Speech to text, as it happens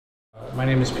My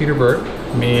name is Peter Burt.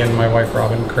 Me and my wife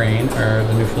Robin Crane are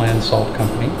the Newfoundland Salt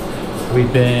Company.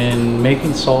 We've been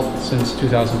making salt since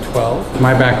 2012.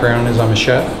 My background is I'm a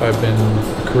chef. I've been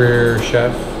a career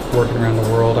chef working around the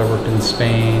world. I worked in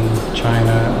Spain,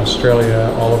 China,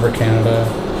 Australia, all over Canada,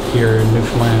 here in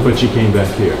Newfoundland. But you came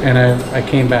back here. And I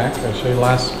came back. Actually,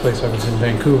 last place I was in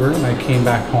Vancouver, and I came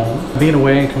back home. Being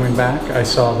away and coming back, I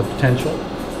saw the potential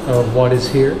of what is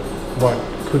here, what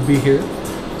could be here.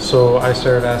 So I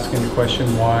started asking the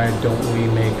question, why don't we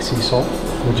make sea salt,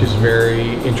 which is a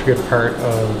very intricate part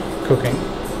of cooking.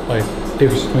 Like, the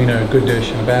difference between a good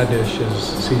dish and a bad dish is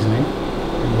seasoning,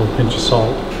 a little pinch of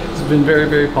salt. It's been very,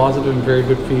 very positive and very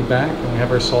good feedback, and we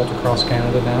have our salt across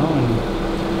Canada now,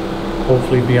 and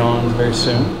hopefully beyond very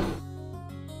soon.